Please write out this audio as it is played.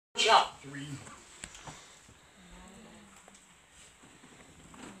3.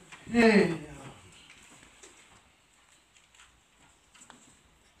 Yeah.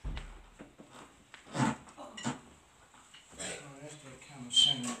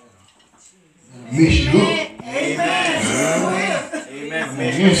 Mix you up. Amen.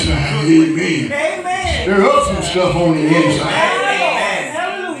 Amen. Inside. Amen. Stir up some stuff on the inside.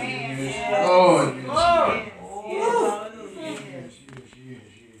 Lord.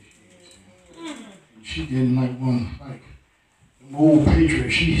 She didn't like one like the old patriot.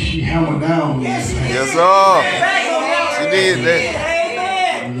 She hammered down with that thing. Yes, sir. She did that.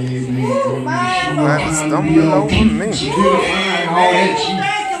 Amen. Stumbling over me.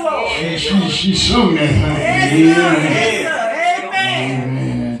 She sung that thing.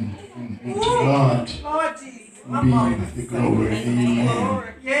 Amen. And to God be the glory.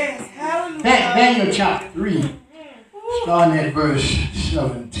 Amen. Daniel chapter 3, starting at verse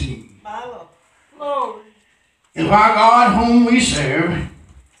 17. If our God whom we serve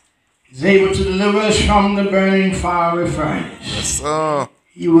is able to deliver us from the burning fiery furnace, Yes, sir.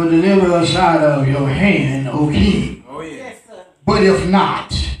 He will deliver us out of your hand, O King. Oh, yes. But if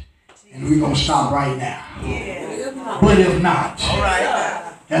not, and we're going to stop right now. But if not,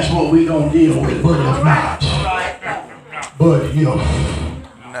 that's what we're going to deal with. But if not. But if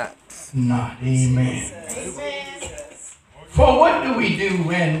not. Amen. For what do we do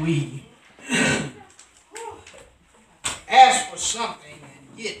when we ask for something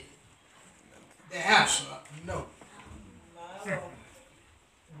and get the answer no?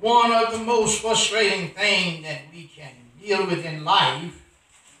 One of the most frustrating things that we can deal with in life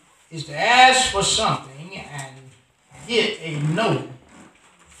is to ask for something and get a no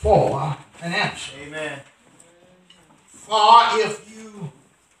for an answer. Amen. For if you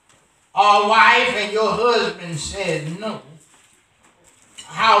are a wife and your husband says no,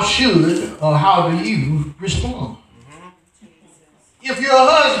 how should or how do you respond? If your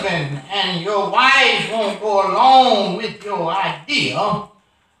husband and your wife won't go along with your idea,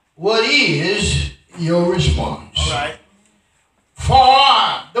 what is your response? All right.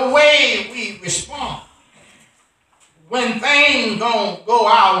 For the way we respond when things don't go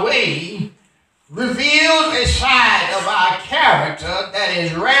our way reveals a side of our character that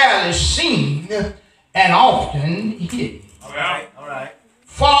is rarely seen and often hidden. All right. All right.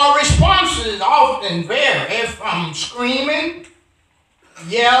 For responses often vary from screaming,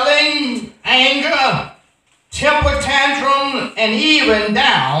 yelling, anger, temper tantrum, and even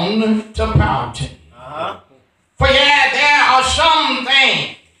down to pouting. For yeah, there are some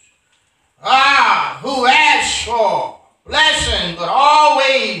things who ask for blessing but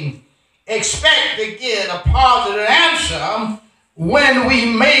always expect to get a positive answer when we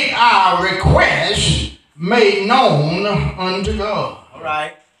make our request made known unto God. All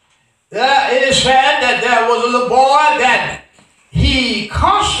right. It is said that there was a little boy that he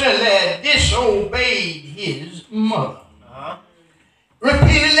constantly disobeyed his mother.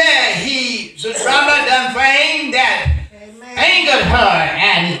 Repeatedly, he done things that angered her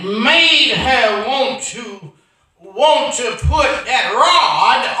and made her want to put that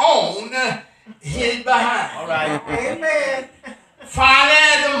rod on his behind. All right. Amen.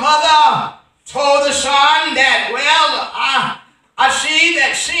 Finally, the mother told the son that, well, I see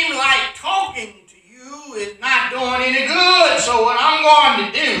that seems like talking to you is not doing any good. So what I'm going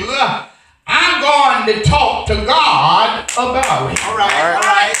to do, I'm going to talk to God about it. All right. All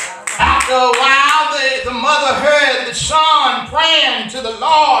right. After a while, the mother heard the son praying to the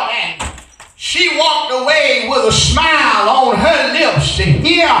Lord, and she walked away with a smile on her lips to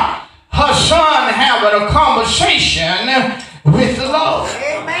hear her son having a conversation with the Lord.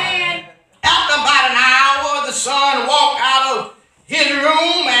 Amen. After about an hour, the son walked out of his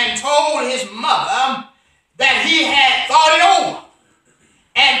room and told his mother that he had thought it over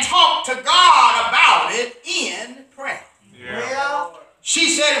and talked to God about it in prayer. Yeah. Well, she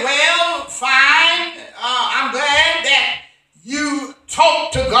said, well, fine. I'm glad that you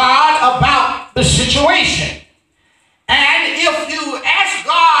talked to God about the situation. And if you ask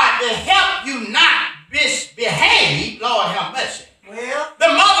God to help you not misbehave, Lord have mercy. Well, the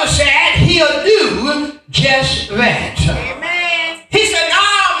mother said he'll do just that. Amen. He said,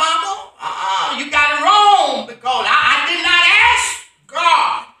 no, Mama, you got it wrong because I did not ask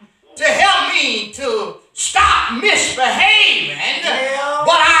God to help me to stop misbehaving,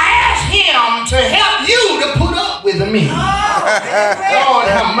 but I asked him to help you to put up with me. Lord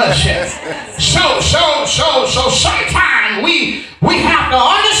have mercy. So sometimes we have to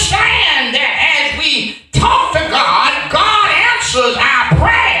understand that as we talk to God, God answers our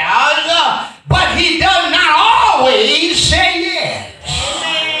prayers, but he does not always say yes.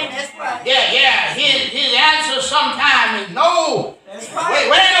 Amen. That's right.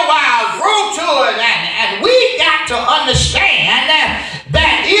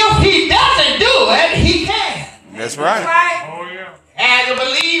 That's right. Right. Oh, yeah. As a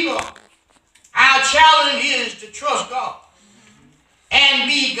believer, our challenge is to trust God and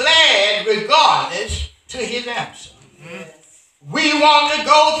be glad regardless to his answer. We want to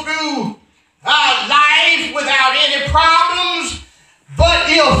go through our life without any problems, but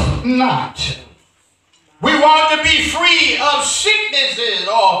if not, we want to be free of sicknesses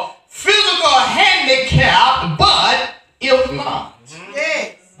or physical handicap, but if not.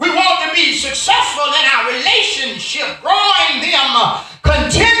 Yes. We want to be successful in our relationship, growing them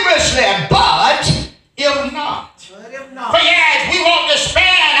continuously, but if not. But if not. But yes, we want to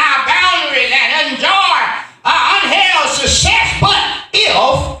span our boundaries and enjoy unheld success, but if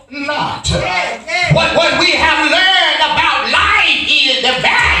not. Yes, yes. What we have learned about life is the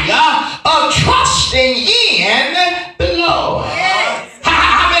value of trusting in the Lord. Yes.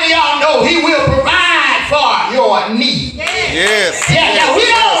 How many of y'all know he will provide for your need? Yes. Yeah, we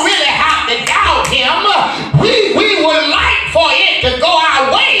don't really have to doubt him. We would like for it to go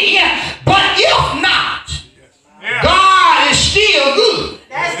our way, but if not, Yeah. God is still good.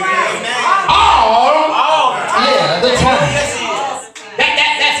 That's right. The time.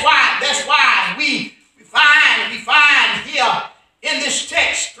 That's why we find here in this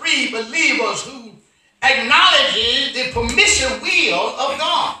text 3 believers who acknowledges the permissive will of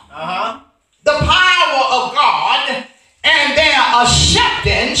God, the power of God, and their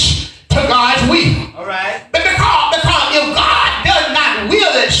acceptance to God's will. All right. But because if God does not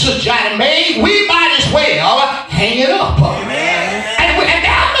will it, Sister Johnny Mae, we might as well hang it up. Amen. And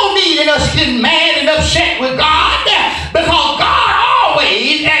there's no need in us getting mad and upset with God, because God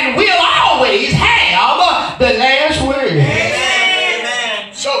always and will always have the last word.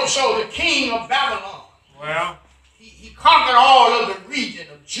 Amen. So the king of Babylon, Well, he conquered all of the region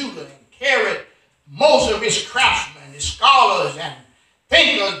of Judah and carried most of his craftsmen, his scholars, and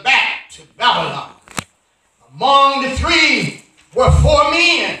thinkers back to Babylon. Among the 3 were 4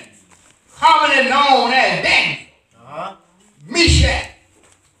 men, commonly known as Daniel, Meshach,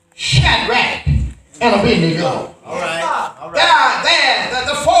 Shadrach, and Abednego. All right.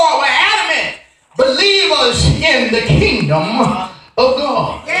 The 4 were adamant believers in the kingdom of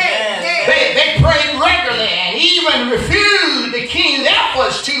God. Yes. They prayed regularly and even refused the king's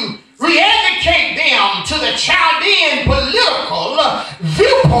efforts to re-educate them to the Chaldean political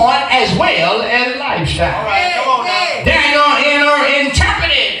viewpoint as well as lifestyle. All right. Come on now. Daniel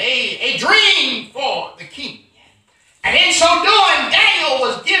interpreted a dream for the king. And in so doing, Daniel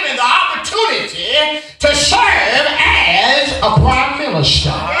was given the opportunity to serve as a prime minister.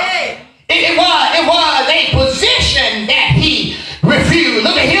 Yes. It was a position that he refused.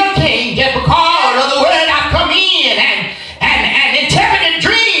 Look at here, king, just because of the word I come in and interpret a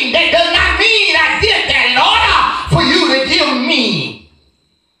dream, that does not mean I did that in order for you to give me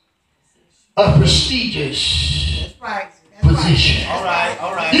a prestigious That's right. position. All right.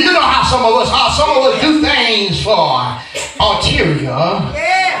 All right. You know how some of us do things for ulterior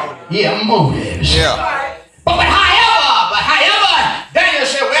motives. Yeah. But however, Daniel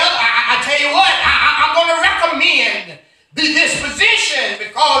said, well, I tell you what, I'm going to recommend this position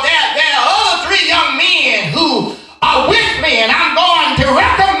because there are other 3 young men who are with me, and I'm going to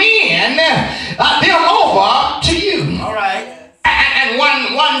recommend them over to you. All right. And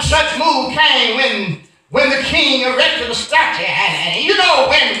one such move came when the king erected a statue. And you know,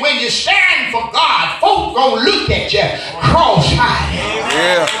 when you stand for God, folks gonna look at you cross-eyed.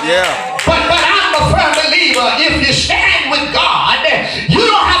 Yeah. But I'm a firm believer, if you stand with God, you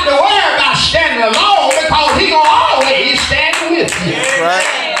don't have to worry about standing alone, because he gonna always stand with you. Right.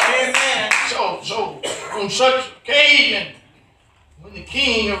 Amen. So on such occasion, when the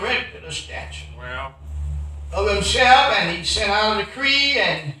king erected a statue well, of himself, and he sent out a decree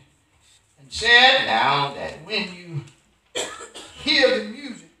and said, now that when you hear the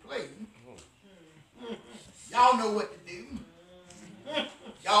music play, y'all know what to do.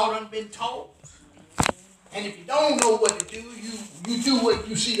 Y'all done been taught. And if you don't know what to do, you do what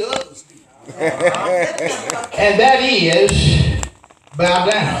you see the others do. And that is bow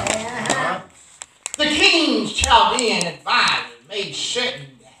down. The king's Chaldean advisor made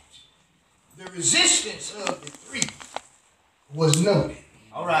certain that the resistance of the 3 was noted.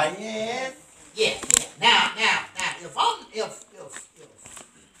 All right. Yes. Yeah. Now, if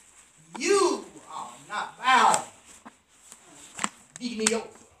you are not bound, beat me over.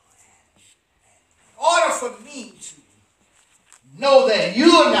 In order for me to know that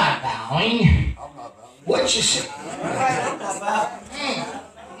you're not bowing, what you say?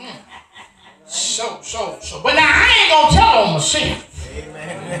 So. But now I ain't gonna tell on myself.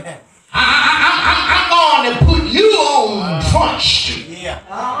 Amen. I'm going to put you on Front Street. Yeah.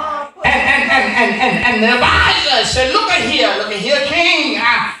 And And the advisor said, look at here, king.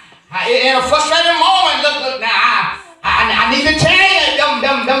 In a frustrated moment, look now. I need to tell you,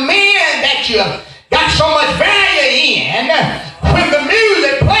 the men that you got so much value in, when the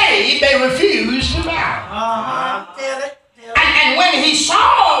music played, they refused to bow. Tell it. And when he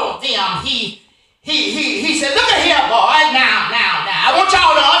saw them, he said, look at here, boys. Now, I want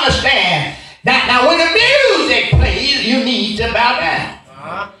y'all to understand that now when the music plays, you need to bow down.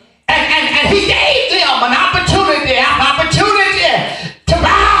 And he gave them an opportunity to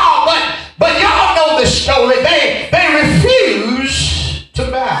bow, but y'all know the story. They refused to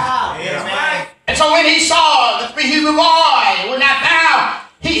bow. Amen. And so when he saw the 3 Hebrew boys would not bow,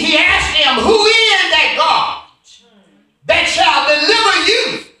 he asked them, who is that God that shall deliver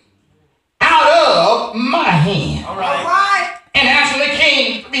you out of my hand? All right. And answer the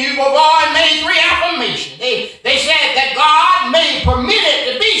king, 3 Hebrew boys made 3 affirmations. They said that God may permit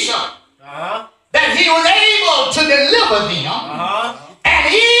it to be so. That he was able to deliver them. And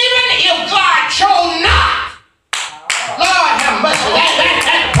even if God chose not, Lord have mercy,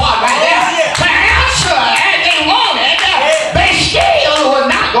 that part right there, to answer as they wanted, they still were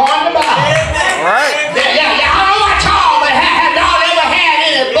not going to bow. Right. Yeah, I don't know about y'all, but have y'all ever had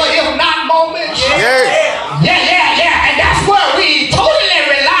any, but if not moments? Yeah. And that's where we totally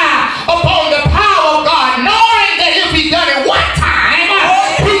rely upon the power of God, knowing that if he done it one time,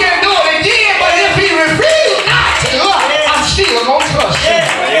 he can do it again, but if he refused not to, I'm still going to trust him.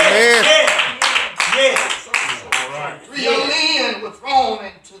 Amen. 3 young men were thrown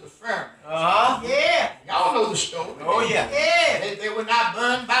into the furnace. Y'all know the story. Oh, yeah. They were not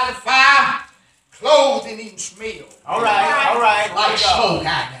burned by the fire. Clothes didn't even smell. All right. Like smoke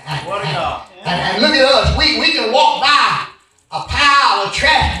out there. What a God. And look at us. We can walk by a pile of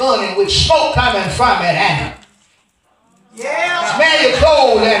trash burning with smoke coming from it and smell your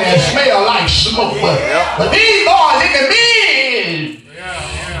clothes and it smell like smoke. But these boys in the midst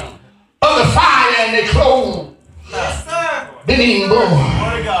of the fire and their clothes didn't even burn.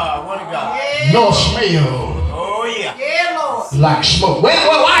 What a God. Nor smell Oh, yeah. like smoke.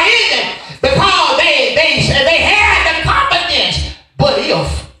 Well, why is it? Because they had the confidence, but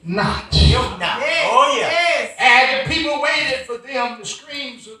if not. If not. Oh, yeah. As the people waited for them to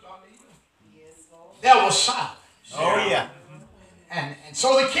scream, there was silence. Oh, yeah. And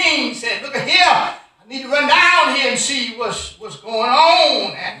so the king said, look at here, I need to run down here and see what's going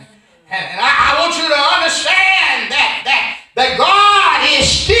on. And I want you to understand that God is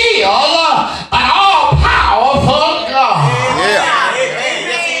still an all-powerful God.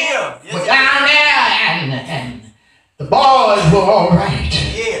 But down there, and the boys were all right.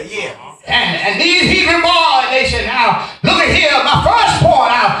 And these Hebrew boys, they said, now, look at here, my first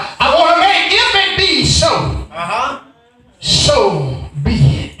point, I want to make, if it be so, so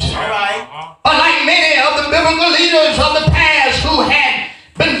be it. All right. Unlike many of the biblical leaders of the past who had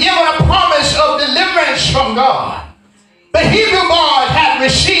been given a promise of deliverance from God, the Hebrew boys had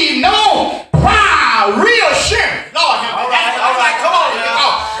received no prior reassurance. Lord, All right. Come on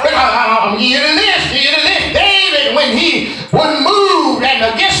now. I'm here to list. David, when he was moved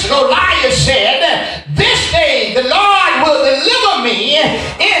and against Goliath, said, this day the Lord will deliver me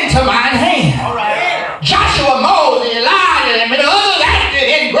into mine hand. All right. Joshua, Moses, Elijah, and many others acted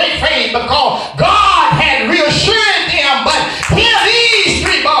in great faith because God had reassured them. But here these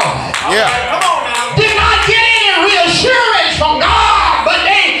 3 boys Come on now. did not get any reassurance from God, but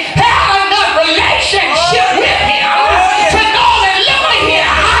they had enough relationship with him to know that, look here,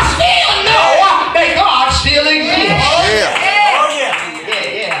 I still know that God still exists.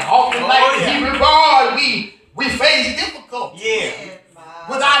 Often like the Hebrew boys, we face difficulty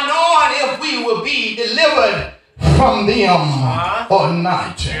without knowing if we will be delivered from them or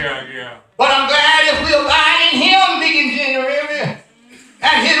not. But I'm glad if we abide in him, Deacon January,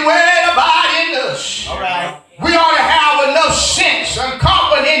 and his word abide in us. All right. We ought to have enough sense and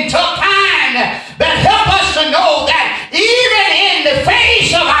comfort in tough times that help us to know that even in the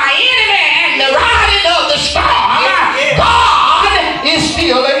face of our enemy and the riding of the storm, God is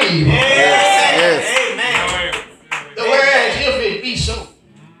still able. Amen. The words, if it be so,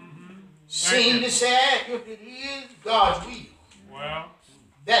 seem to say, if it is God's will,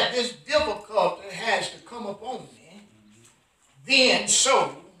 that this difficulty has to come upon me, then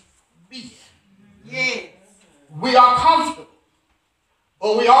so be it. We are comfortable,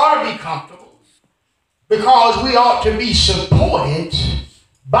 or we ought to be comfortable, because we ought to be supported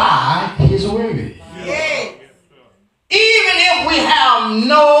by his word. Even if we have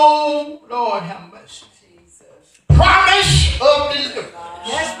no, Lord have mercy, promise of deliverance.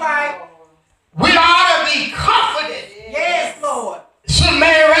 That's right. We ought to be confident. Yes, Lord. So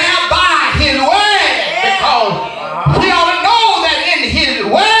may by his word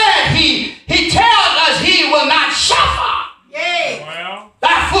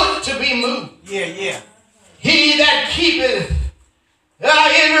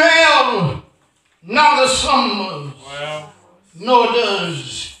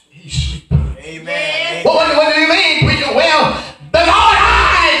boys, he's sleeping. Amen. What do you mean, preacher? Well, the Lord's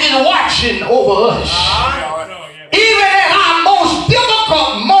eyes is watching over us. Even in our most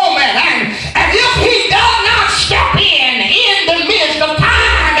difficult moment, and if he does not step in the midst of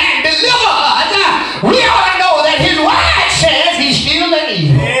time and deliver us, we ought to know that his word says he's still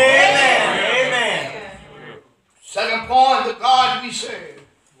able. Amen. Second point, the God we serve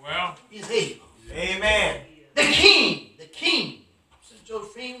is able. Amen. The king. Since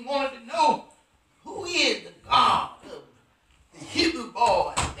Josephine wanted to know who is the God of the Hebrew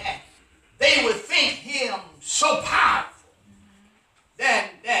boys, that they would think him so powerful that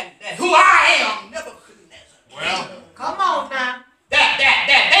who I am, Nebuchadnezzar. Well, Come on now. That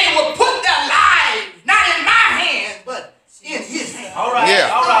they would put their lives not in my hands, but in his hands. all right. Yeah.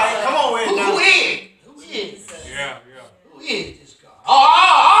 All right. Come on with it now. Who is this God?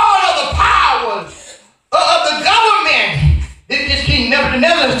 All of the powers of the government. This King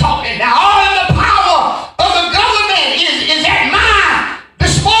Nebuchadnezzar is talking now. All of the power of the government is at my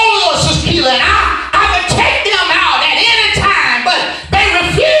disposal, Sister Keela, and I can take them out at any time, but they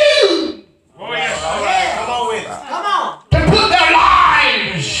refuse Come on with it. Come on. to put their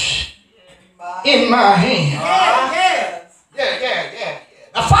lives in my hands. Yes. Yeah.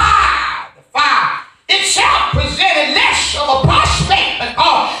 The fire itself presented less of a prospect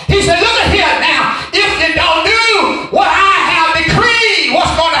because he said, look at here now, if you don't do what I have decreed,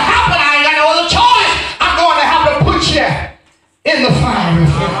 what's going to happen? I ain't got no other choice. I'm going to have to put you in the fire.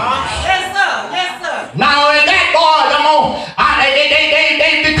 Yes, sir. Not only that, boys,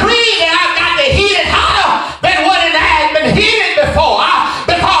 they decreed that I've got to heat it hotter than what it has been heated before.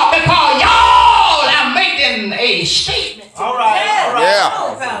 Because y'all are making a statement. All right.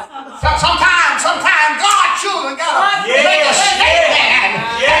 Yeah. Sometimes God's children gotta Yeah, make a statement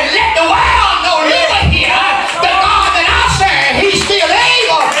and let the world know, look at here, the God that I serve, he's still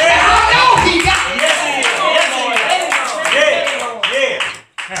able, and I know he got it.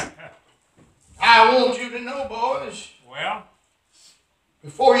 Yeah. I want you to know, boys,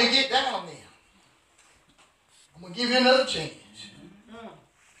 before you get down there, I'm gonna give you another chance.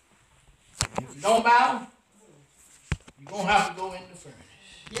 If you don't bow, you're gonna have to go in the furnace.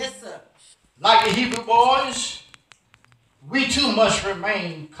 Yes, sir. Like the Hebrew boys, we too must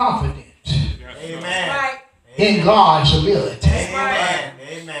remain confident Amen. Right. in God's ability.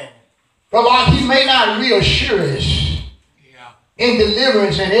 Amen. For while he may not reassure us in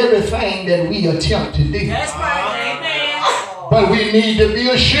deliverance and everything that we attempt to do, That's right. Amen. but we need to be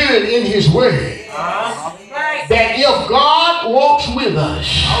assured in his word Right. that if God walks with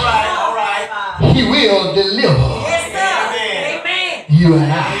us, All right. he will deliver Yes, sir. Amen. you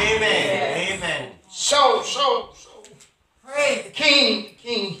and I. Amen. So Praise. the king,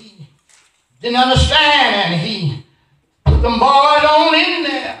 he didn't understand, and he put them boys on in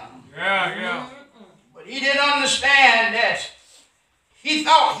there. But he didn't understand that he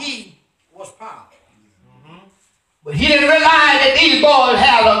thought he was powerful. But he didn't realize that these boys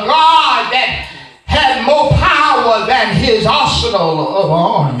had a God that had more power than his arsenal of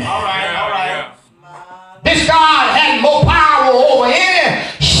army. All right. This God had more power over any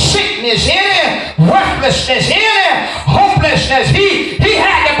sickness, any worthlessness, any hopelessness. He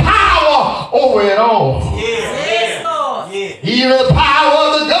had the power over it all. Yes, Lord. Even the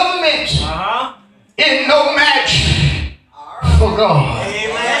power of the government is no match for God.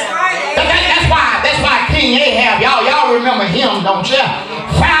 That's right. That's why King Ahab, y'all remember him, don't you?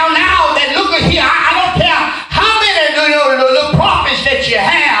 Found out that, look at here, I don't care how many the prophets that you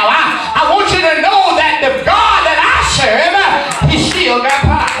have. I want you to know that the God that I serve, he still got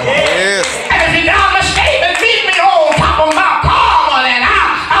power. Yes. And if you're not mistaken, meet me on top of Mount Carmel, and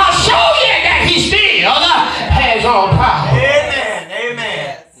I'll show you that he still has all power.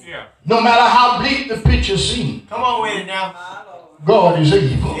 Amen. No matter how bleak the picture seems, Come on with it now. God is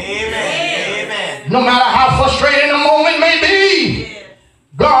able. Amen. No matter how frustrating the moment may be,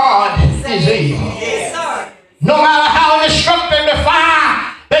 God is able. Yes, sir. No matter how destructive the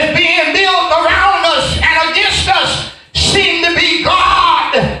fire that's being built around us and against us seem to be,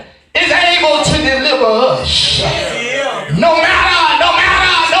 God is able to deliver us. No matter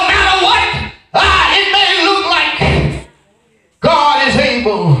what it may look like, God is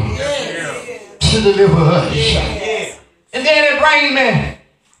able to deliver us. And then it brings me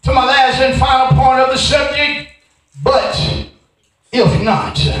to my last and final point of the subject. But if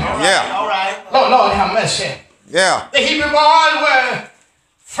not, Yeah. All right. Lord have mercy. Yeah. The Hebrew boys were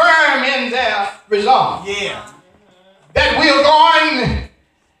firm in their resolve that we are going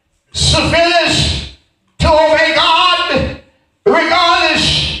sufficient to obey God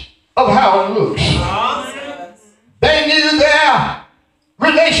regardless of how it looks. They knew their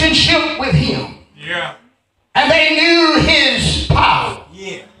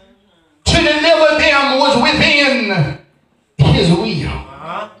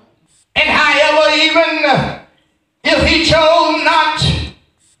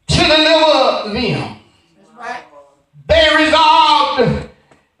them. They resolved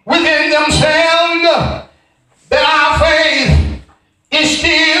within themselves that our faith is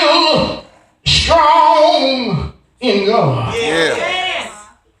still strong in God. Yeah.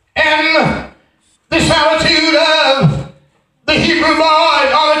 And this attitude of the Hebrew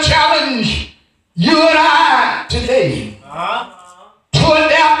boys ought to challenge you and I today to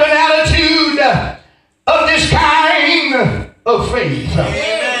adapt an attitude of this kind of faith.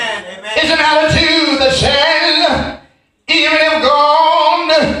 Amen. It's an attitude that says, even if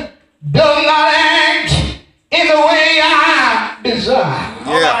God does not act in the way I desire,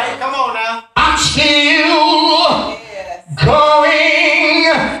 All right, come on now. I'm still going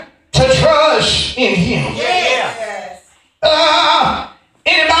to trust in Him.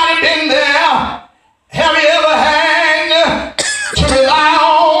 Anybody been there? Have you ever had to rely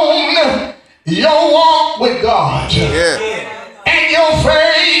on your walk with God and your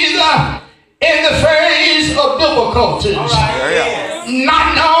faith in the face of difficulties,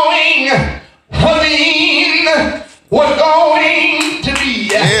 not knowing what the end was going to be?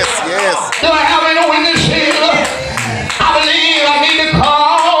 Yes. Do I have any witness here? I believe I need to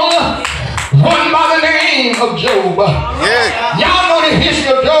call one by the name of Job. Yeah. Y'all know the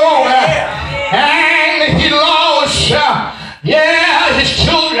history of Job. And he lost, his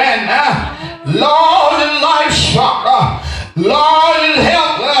children, lost his livestock, lost his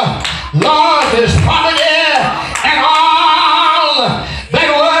health, lost his property, and all that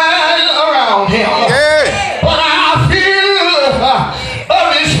was around him. Yeah. But I feel of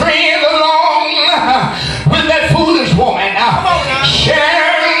his friend along with that foolish woman.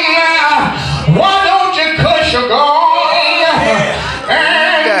 Sharon, why don't you cuss your God?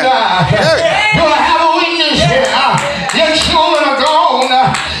 And do I have a witness here? Your children are gone.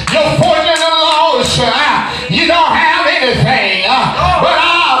 Your fortune is lost. You don't have anything.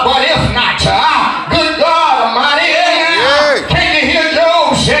 But if not, good God Almighty, can you hear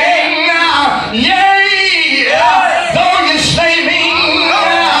Job saying, yea, though you slay me,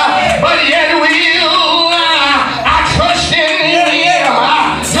 but yet will I trust in Him.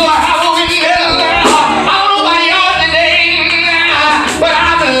 Do I have a witness? I don't know about y'all today, but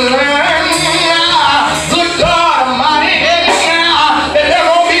I've learned, good God Almighty, that there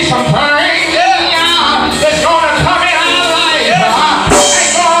gonna be some things that's gonna come in our life. And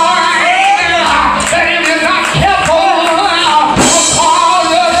God, that if you're not careful, will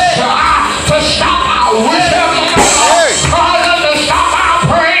cause us to stop our worship, cause us to stop our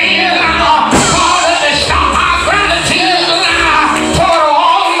praise, cause us to stop our gratitude toward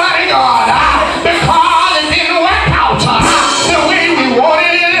Almighty God, because it didn't work out the way we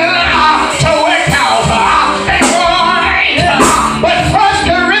wanted it to work out. And God, but 1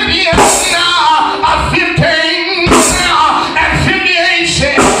 Corinthians 15 and 58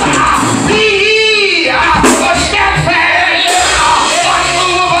 says, be ye steadfast,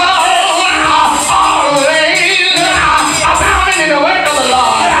 unmovable, always abounding in the work of the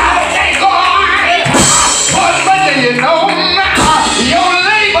Lord. And God, for as much as you know, your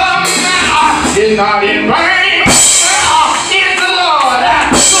labor is not in vain in the Lord.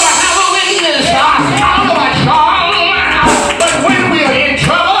 So I have a witness. I don't know about y'all, but when we are in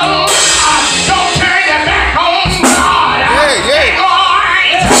trouble, don't turn your back on God. And God,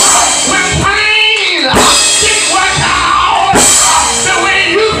 when things didn't work out the way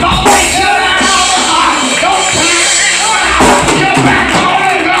you thought they should have, don't turn your back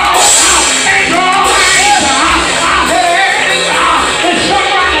on God. And God, I heard that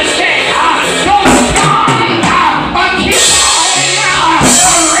somebody said, don't stop until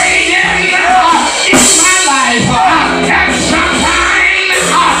raging in my life. And sometimes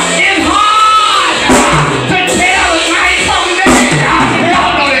it's hard to tell night from day.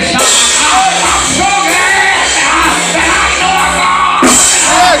 Y'all know this song. I'm so glad that I know a God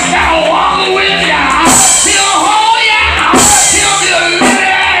that'll walk with ya. He'll hold ya. He'll be a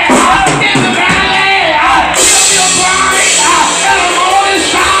lily in the valley. He'll be a bright and a morning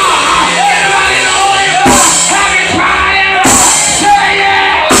star. Anybody know him? Have you tried him? Say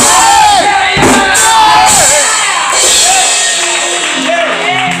yes. Say yes.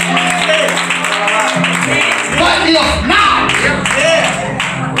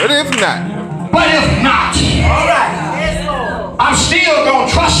 But if not, But if not, I'm still going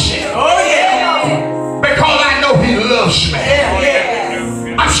to trust Him because I know He loves me.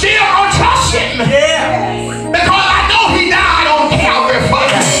 I'm still going to trust Him because I know He died on Calvary for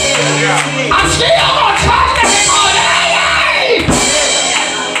me. I'm still going to trust Him because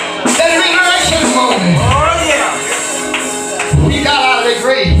that resurrection moment, He got out of the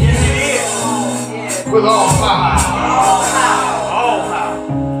grave with all power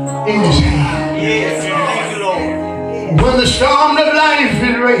in His hand. When the storm of life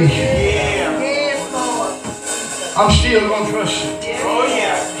is raging, Yes, Lord. I'm still going to trust him. Oh,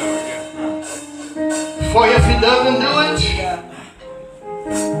 yeah. For if he doesn't do it,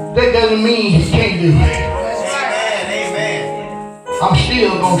 that doesn't mean he can't do it. Amen. I'm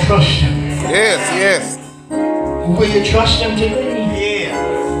still going to trust him. Yes, yes. Will you trust him today?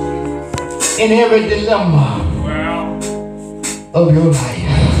 Yeah. In every dilemma of your life.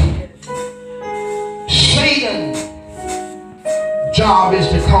 Satan's job is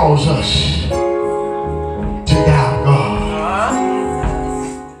to cause us to doubt God.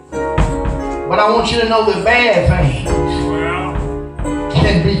 But I want you to know that bad things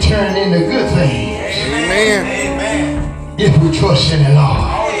can be turned into good things. Amen. Amen. If we trust in the Lord.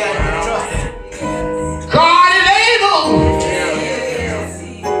 Oh, yeah. Trust him. God is able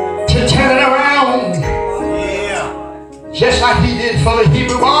to turn it around. Yeah. Just like he did for the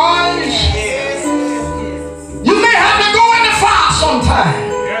Hebrew boys. Yes. You may have to go in the fire sometime.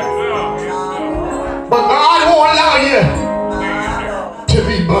 But God won't allow you to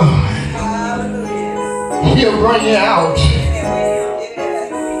be burned. He'll bring you out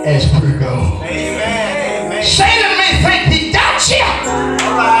as pure gold. Amen. Satan may think he got you.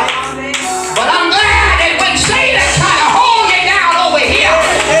 All right. But I'm glad that when Satan try to hold you down over here,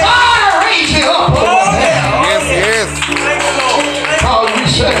 God will raise you up over there. Yes, yes. Thank you, Lord. Because we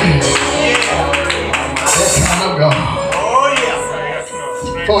serve that kind of God. Oh,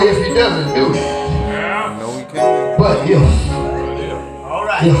 yeah. For if he doesn't do it, No, we can't. but All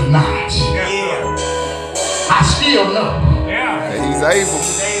right. if not, Yeah. I still know. That he's able.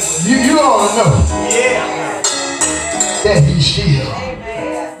 You ought to know Yeah. that he's still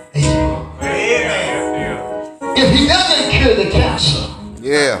able. Amen. If he doesn't cure the cancer,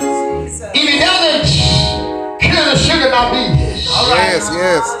 Yeah. if he doesn't cure the sugar diabetes, Yes,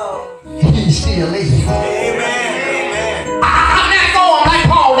 yes. he's still able. Amen. I'm not going like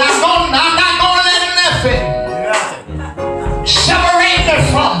Paul. I'm not going to let nothing Nothing. separate me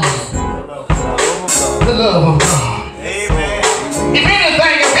from the love of God. Amen. If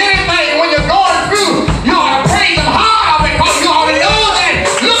anything, when you're going through, you ought to praise him harder because you ought to know that,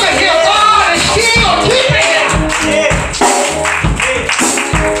 look at here, God is still keeping you. Yeah.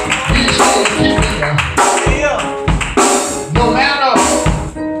 He's still keeping you. Yeah. No matter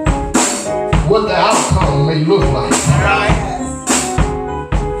what the outcome may look like. All right.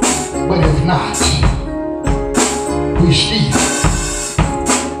 But if not, we still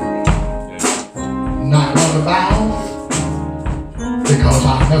not going to bow because I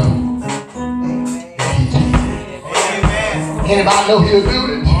know that he did. Amen. Anybody know he'll do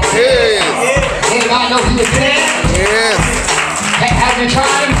it? Yes, Anybody know he'll do it? yes. Have you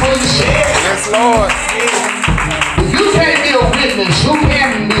tried him for yourself? Yes, Lord. If you can't be a witness, who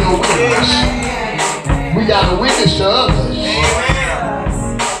can be a witness? We got to witness to others.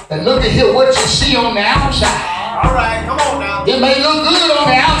 And look at here what you see on the outside. All right. Come on now. It may look good on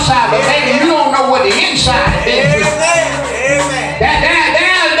the outside, but maybe you don't know what the inside is. Amen.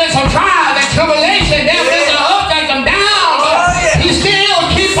 There's been some trials and tribulation. There's been some ups and some downs, but he still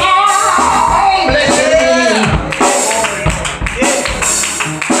keep on blessing me.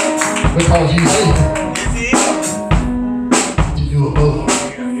 Because he's able to do above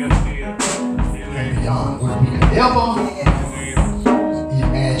and beyond what we could ever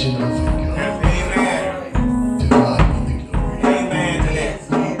imagine or think of. To God be the glory.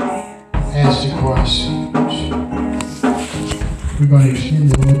 As the chorus sings, we're going to extend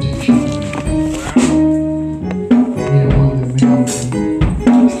the invitation. Anyone that may honor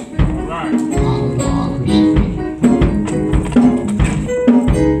the office.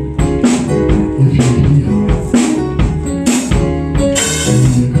 If you're here,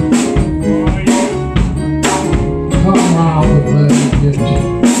 come out with blood and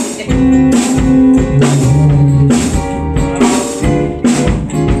gift.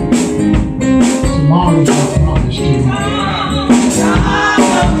 Tomorrow's our promise to you.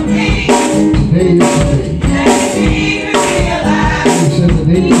 Today is the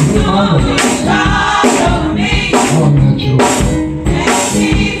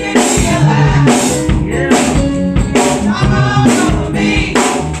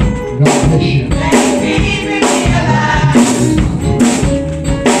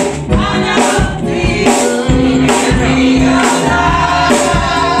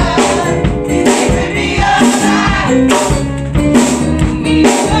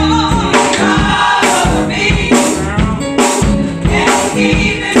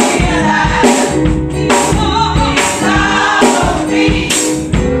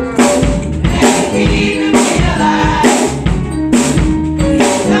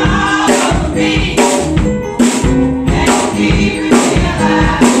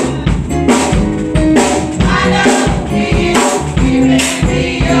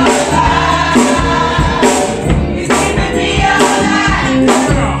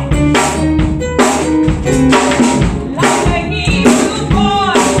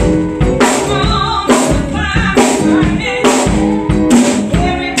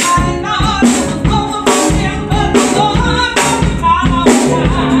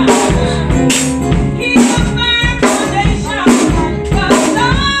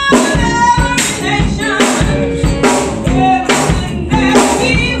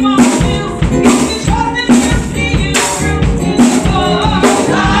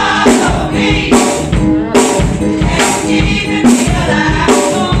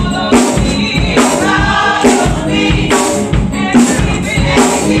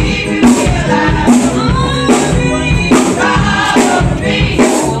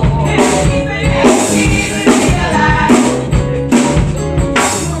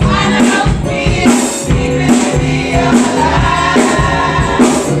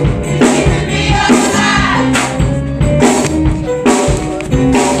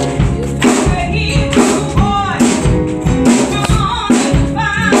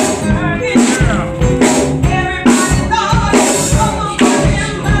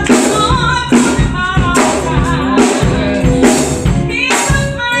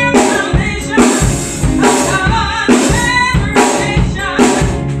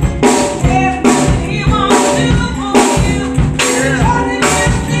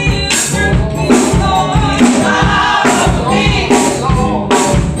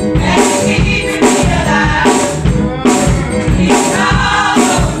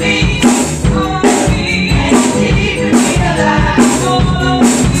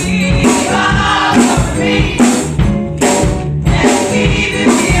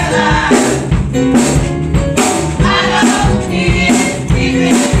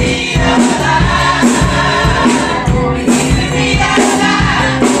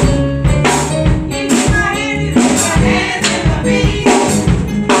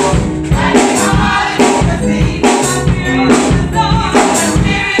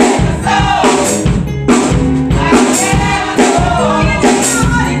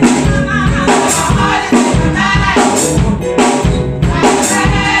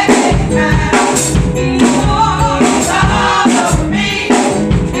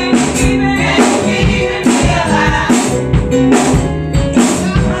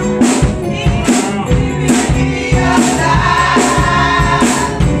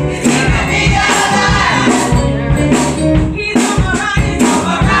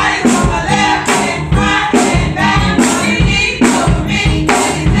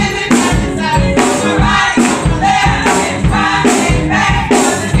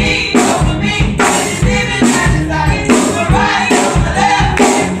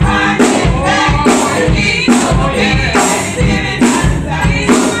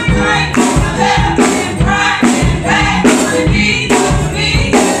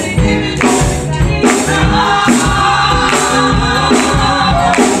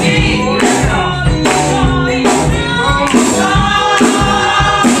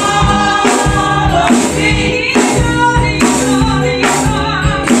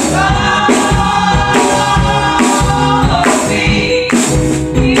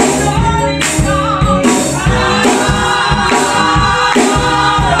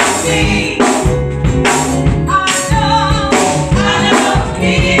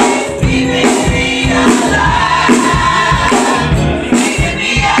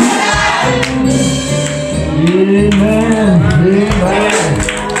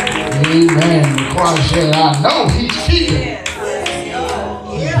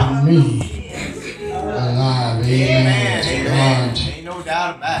me alive. Amen. Amen. God Ain't no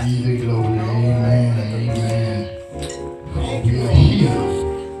doubt about it. be the glory. Amen. Amen. For we are here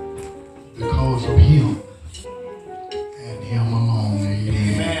because of him and him alone. Amen.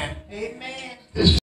 Amen. Amen. It's